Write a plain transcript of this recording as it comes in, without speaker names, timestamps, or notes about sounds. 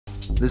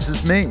This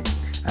is me.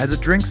 As a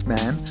drinks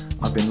man,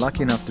 I've been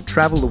lucky enough to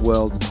travel the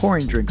world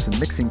pouring drinks and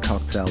mixing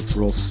cocktails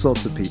for all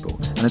sorts of people,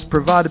 and it's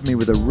provided me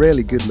with a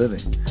really good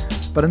living.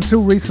 But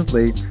until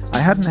recently, I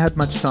hadn't had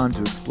much time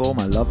to explore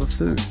my love of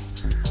food,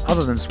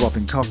 other than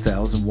swapping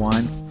cocktails and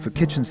wine for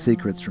kitchen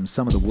secrets from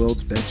some of the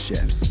world's best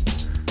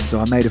chefs. So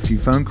I made a few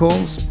phone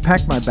calls,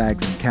 packed my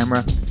bags and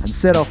camera, and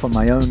set off on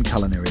my own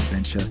culinary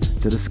adventure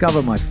to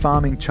discover my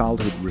farming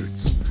childhood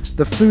roots,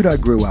 the food I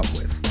grew up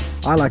with.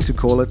 I like to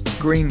call it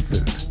green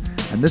food,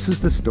 and this is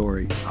the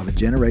story of a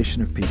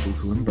generation of people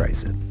who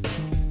embrace it.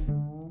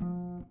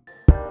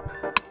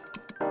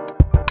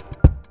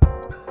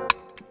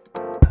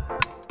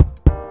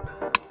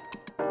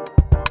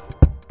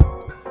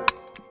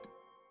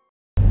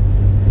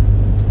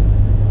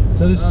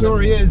 So the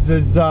story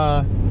is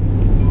I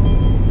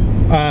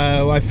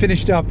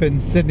finished up in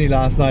Sydney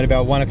last night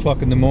about 1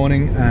 o'clock in the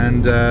morning,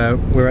 and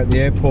we're at the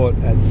airport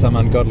at some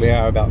ungodly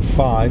hour, about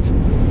 5.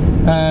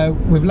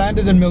 We've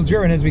landed in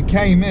Mildura, and as we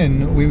came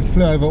in, we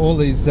flew over all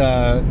these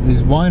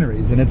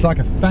wineries, and it's like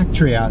a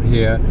factory out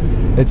here.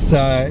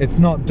 It's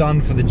not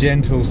done for the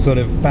gentle sort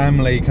of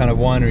family kind of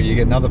winery you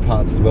get in other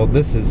parts of the world.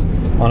 This is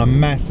on a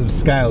massive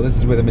scale. This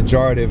is where the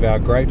majority of our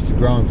grapes are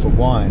grown for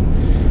wine.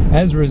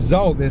 As a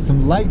result, there's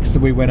some lakes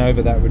that we went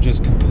over that were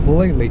just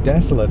completely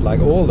desolate. Like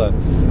all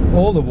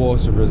the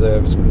water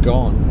reserves were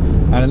gone,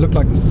 and it looked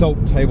like the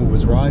salt table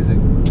was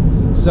rising.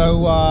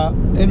 So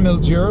in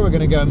Mildura, we're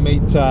going to go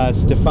meet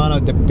Stefano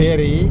di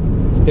Pieri.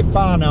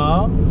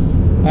 Stefano,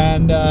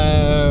 and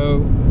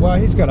well,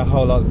 he's got a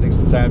whole lot of things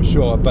to say, I'm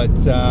sure, but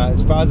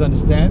as far as I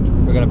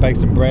understand, we're going to bake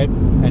some bread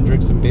and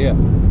drink some beer.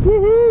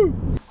 Woohoo!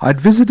 I'd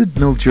visited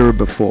Mildura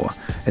before.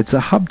 It's a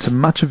hub to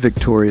much of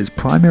Victoria's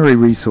primary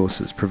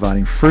resources,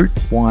 providing fruit,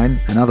 wine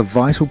and other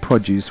vital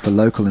produce for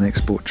local and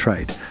export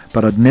trade,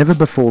 but I'd never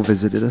before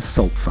visited a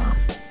salt farm.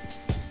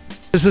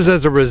 This is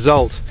as a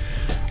result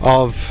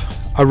of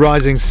a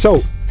rising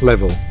salt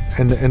level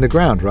in the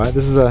ground, right?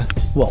 This is a...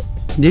 Well,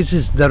 this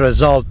is the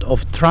result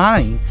of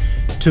trying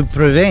to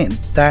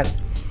prevent that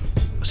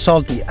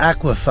salty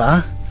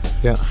aquifer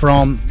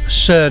from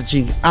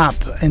surging up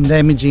and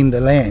damaging the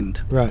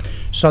land. Right.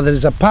 So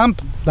there's a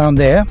pump down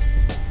there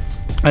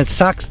that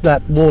sucks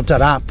that water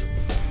up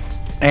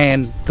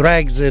and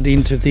drags it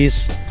into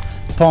these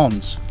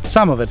ponds.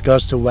 Some of it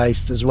goes to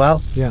waste as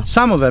well. Yeah.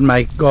 Some of it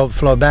might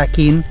flow back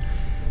in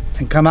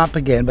and come up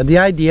again. But the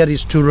idea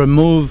is to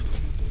remove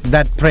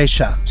that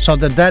pressure so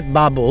that that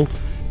bubble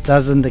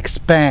doesn't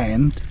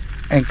expand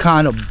and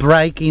kind of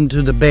break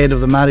into the bed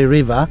of the Murray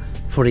River,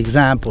 for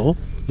example.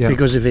 Yeah.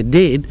 Because if it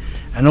did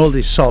and all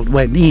this salt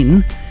went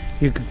in,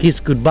 you could kiss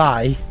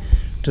goodbye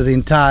to the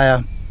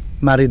entire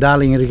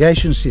Murray-Darling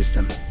irrigation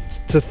system.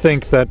 To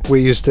think that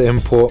we used to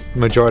import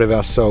majority of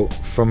our salt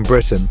from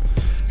Britain,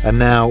 and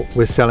now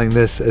we're selling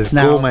this as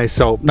gourmet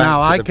salt back now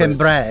to I the can Brits.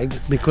 brag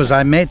because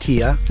I met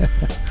here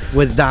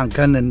with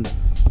Duncan and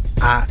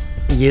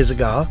years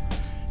ago,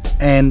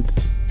 and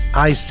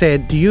I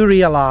said, do you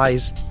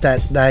realize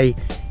that they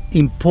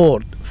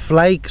import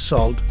flake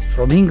salt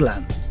from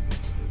England?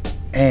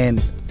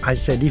 And I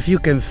said, if you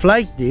can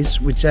flake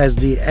this, which has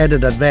the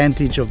added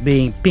advantage of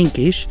being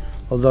pinkish,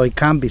 although it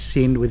can't be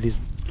seen with this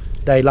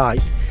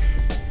daylight,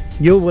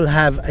 you will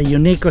have a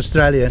unique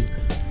Australian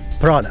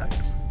product.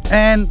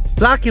 And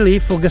luckily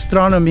for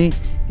gastronomy,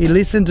 he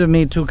listened to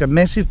me, took a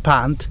massive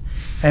punt,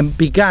 and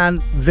began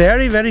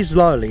very, very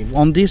slowly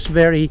on this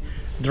very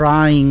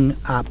drying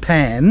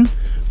pan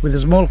with a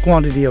small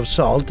quantity of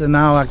salt. And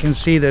now I can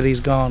see that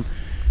he's gone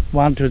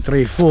 1, 2,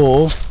 3,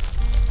 4,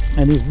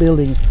 and he's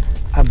building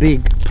a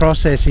big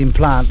processing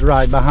plant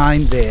right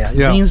behind there.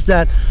 Yeah. It means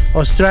that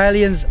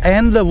Australians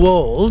and the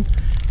world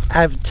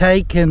have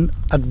taken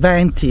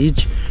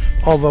advantage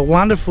of a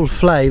wonderful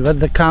flavor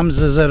that comes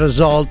as a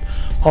result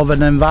of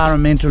an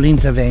environmental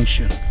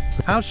intervention.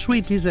 How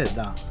sweet is it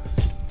though?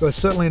 Well,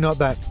 certainly not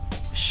that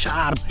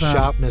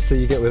sharpness that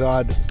you get with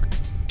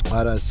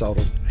iodine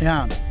salt.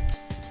 Yeah.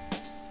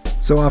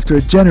 So after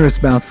a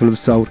generous mouthful of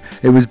salt,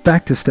 it was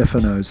back to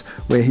Stefano's,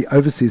 where he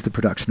oversees the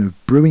production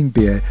of brewing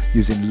beer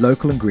using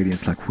local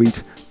ingredients like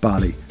wheat,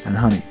 barley and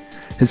honey.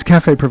 His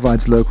cafe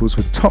provides locals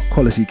with top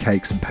quality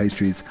cakes and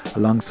pastries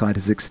alongside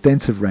his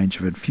extensive range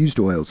of infused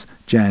oils,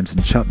 jams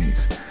and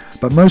chutneys.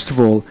 But most of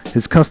all,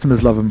 his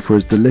customers love him for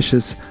his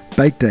delicious,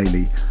 baked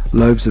daily,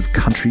 loaves of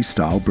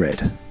country-style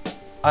bread.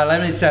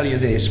 Let me tell you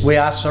this, we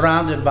are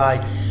surrounded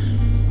by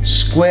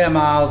square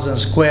miles and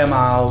square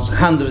miles,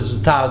 hundreds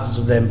of thousands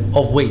of them,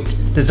 of wheat.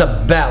 There's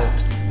a belt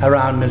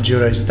around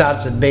Mildura. It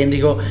starts at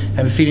Bendigo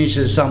and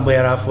finishes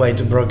somewhere halfway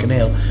to Broken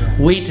Hill.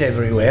 Wheat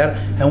everywhere.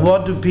 And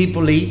what do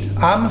people eat?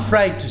 I'm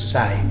afraid to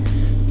say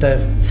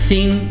the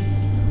thin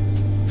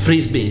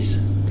frisbees.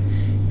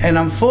 And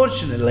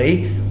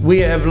unfortunately, we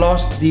have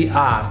lost the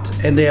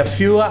art, and there are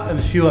fewer and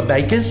fewer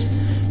bakers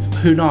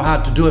who know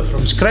how to do it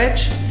from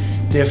scratch.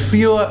 There are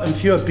fewer and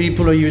fewer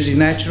people who are using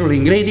natural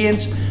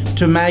ingredients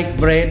to make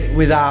bread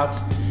without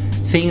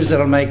things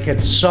that'll make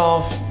it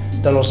soft,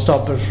 that'll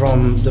stop it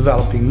from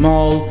developing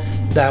mold,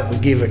 that will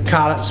give it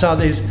color. So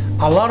there's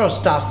a lot of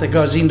stuff that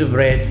goes into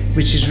bread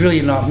which is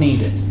really not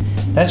needed.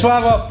 That's why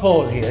I've got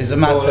Paul here. He's a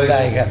master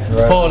baker.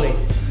 Right.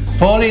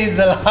 Paulie is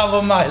the love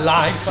of my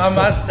life, I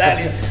must tell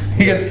you.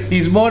 Because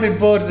he's more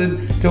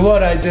important to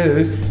what I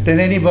do than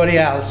anybody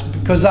else.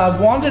 Because I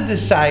wanted to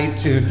say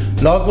to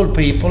local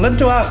people and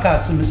to our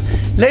customers,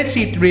 let's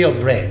eat real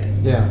bread.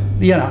 Yeah.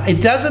 You know,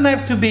 it doesn't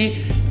have to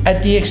be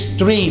at the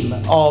extreme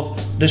of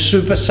the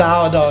super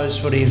sourdoughs,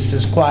 for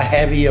instance, quite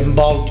heavy and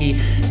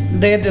bulky.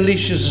 They're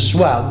delicious as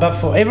well, but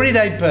for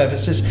everyday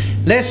purposes,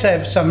 let's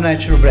have some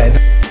natural bread.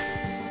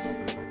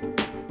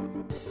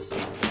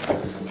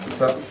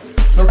 So,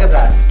 Look at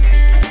that.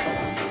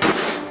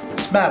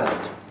 Smell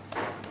it.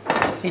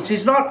 It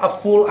is not a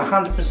full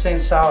 100%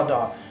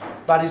 sourdough,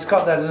 but it's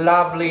got that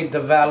lovely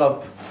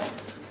developed.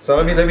 so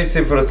let me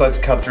see what it's like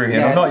to cut through here.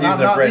 Yeah, I'm not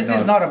using a bread this knife.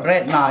 is not a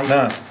bread knife.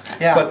 No.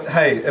 Yeah. But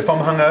hey, if I'm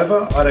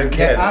hungover, I don't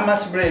care. How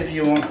much bread do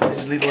you want for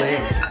this little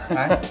egg?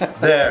 Right?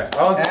 There.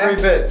 I want 3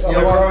 bits. I'm You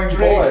a want growing 3?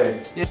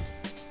 boy. Yeah.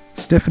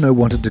 Stefano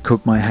wanted to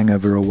cook my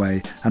hangover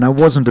away, and I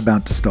wasn't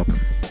about to stop him.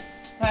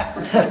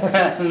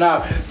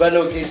 No, but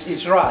look,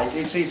 it's right.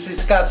 It's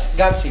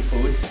gutsy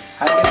food.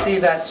 I can see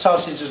that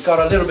sausage has got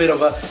a little bit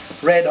of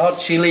a red hot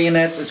chili in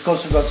it. It's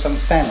also got some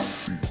fennel.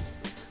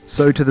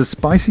 So to the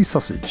spicy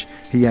sausage,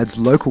 he adds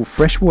local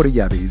freshwater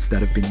yabbies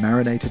that have been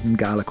marinated in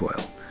garlic oil.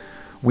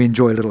 We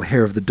enjoy a little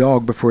hair of the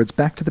dog before it's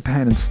back to the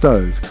pan and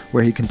stove,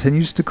 where he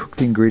continues to cook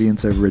the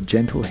ingredients over a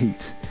gentle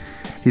heat.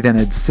 He then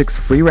adds 6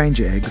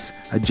 free-range eggs,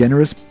 a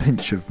generous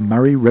pinch of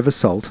Murray River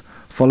salt,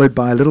 followed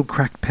by a little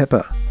cracked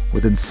pepper.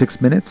 Within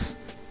 6 minutes,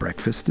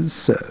 breakfast is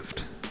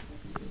served.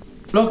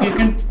 Look, you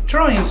can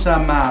throw in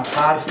some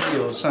parsley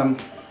or some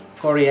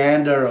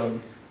coriander or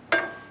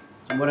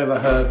some whatever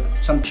herb.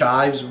 Some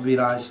chives would be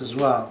nice as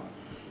well.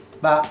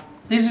 But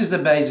this is the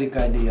basic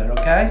idea,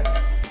 okay?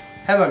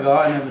 Have a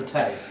go and have a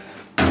taste.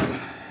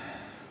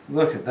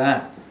 Look at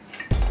that.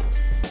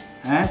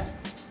 Eh?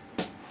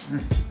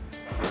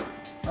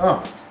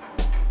 Oh.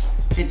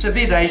 It's a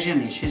bit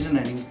Asianish, isn't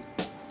it?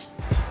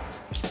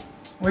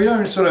 Well, you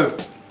don't sort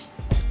of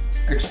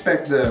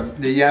expect the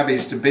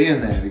yabbies to be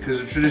in there,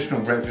 because a traditional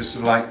breakfast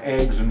is like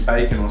eggs and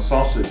bacon or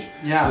sausage.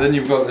 Yeah. And then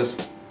you've got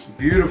this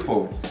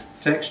beautiful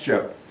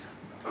texture,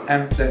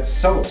 and that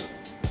salt.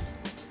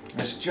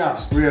 It's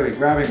just really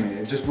grabbing me.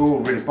 It just all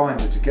really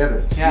binds it together.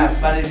 It's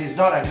beautiful. But it is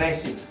not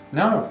aggressive.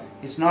 No.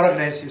 It's not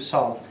aggressive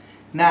salt.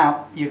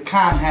 Now, you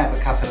can't have a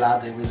cafe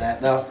latte with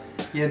that, though.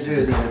 You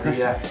do need a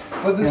beer.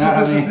 But this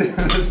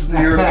is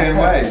the European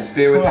way.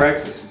 Beer with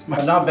breakfast.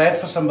 But not bad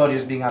for somebody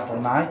who's been up all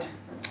night.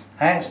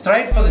 Eh?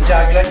 Straight for the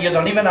jugular. You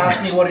don't even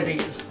ask me what it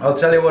is. I'll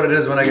tell you what it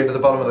is when I get to the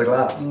bottom of the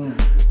glass.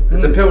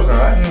 It's a Pilsner,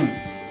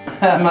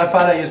 right? My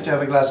father used to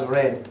have a glass of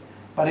red,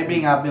 but he'd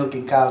been up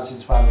milking cows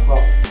since 5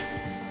 o'clock.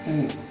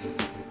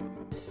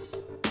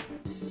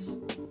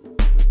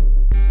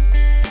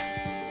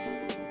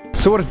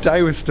 So what a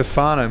day with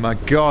Stefano, my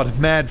God,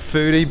 mad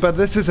foodie, but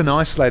this is an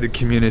isolated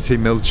community,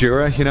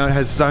 Mildura, you know, it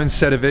has its own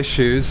set of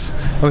issues.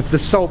 With the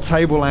salt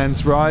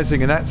tablelands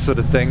rising and that sort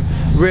of thing,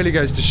 really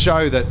goes to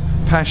show that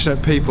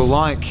passionate people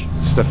like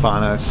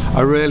Stefano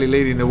are really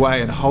leading the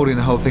way and holding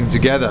the whole thing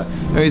together.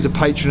 You know, he's a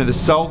patron of the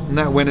salt, and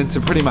that went into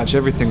pretty much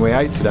everything we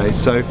ate today.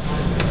 So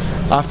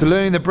after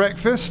learning the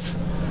breakfast,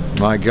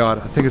 my God,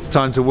 I think it's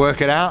time to work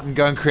it out and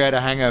go and create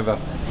a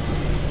hangover.